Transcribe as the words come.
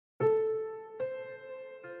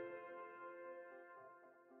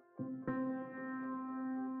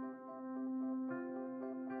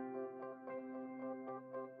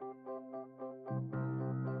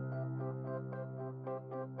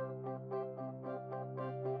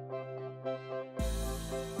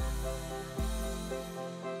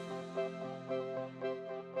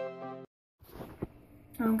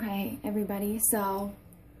Okay, everybody, so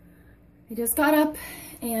I just got up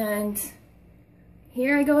and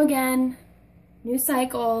here I go again. New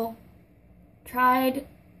cycle. Tried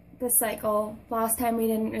this cycle. Last time we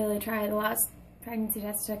didn't really try. The last pregnancy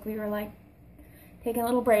test check we were like taking a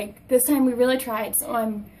little break. This time we really tried, so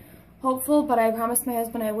I'm hopeful, but I promised my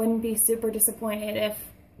husband I wouldn't be super disappointed if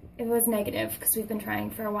it was negative because we've been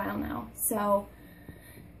trying for a while now. So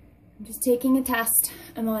I'm just taking a test.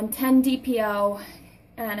 I'm on 10 DPO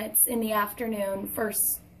and it's in the afternoon,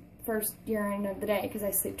 first urine of the day because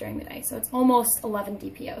I sleep during the day. So it's almost 11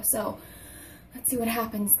 DPO. So let's see what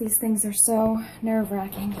happens. These things are so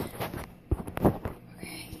nerve-wracking.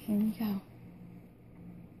 Okay, here we go.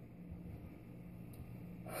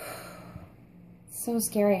 So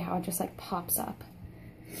scary how it just like pops up.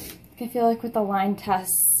 I feel like with the line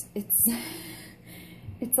tests,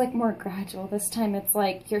 it's like more gradual. This time it's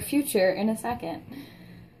like your future in a second.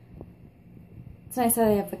 It's nice that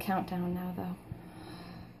they have the countdown now though.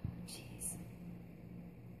 Jeez.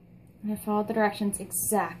 And I followed the directions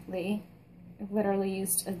exactly. I literally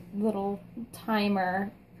used a little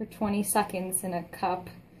timer for 20 seconds in a cup.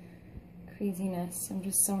 Craziness. I'm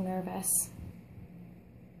just so nervous.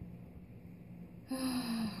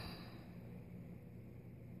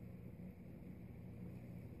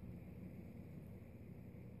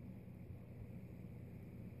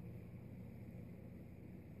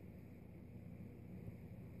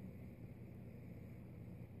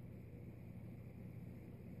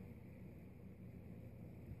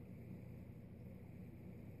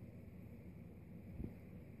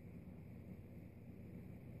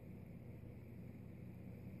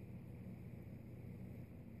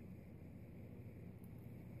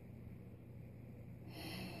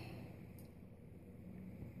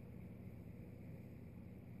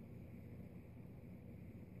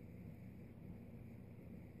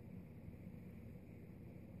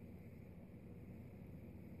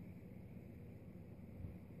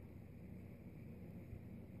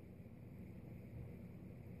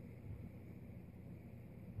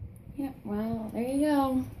 Yeah, well, there you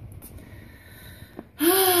go.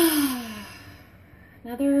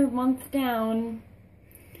 Another month down.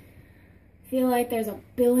 Feel like there's a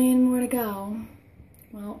billion more to go.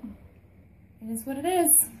 Well, it is what it is.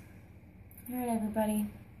 All right, everybody.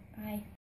 Bye.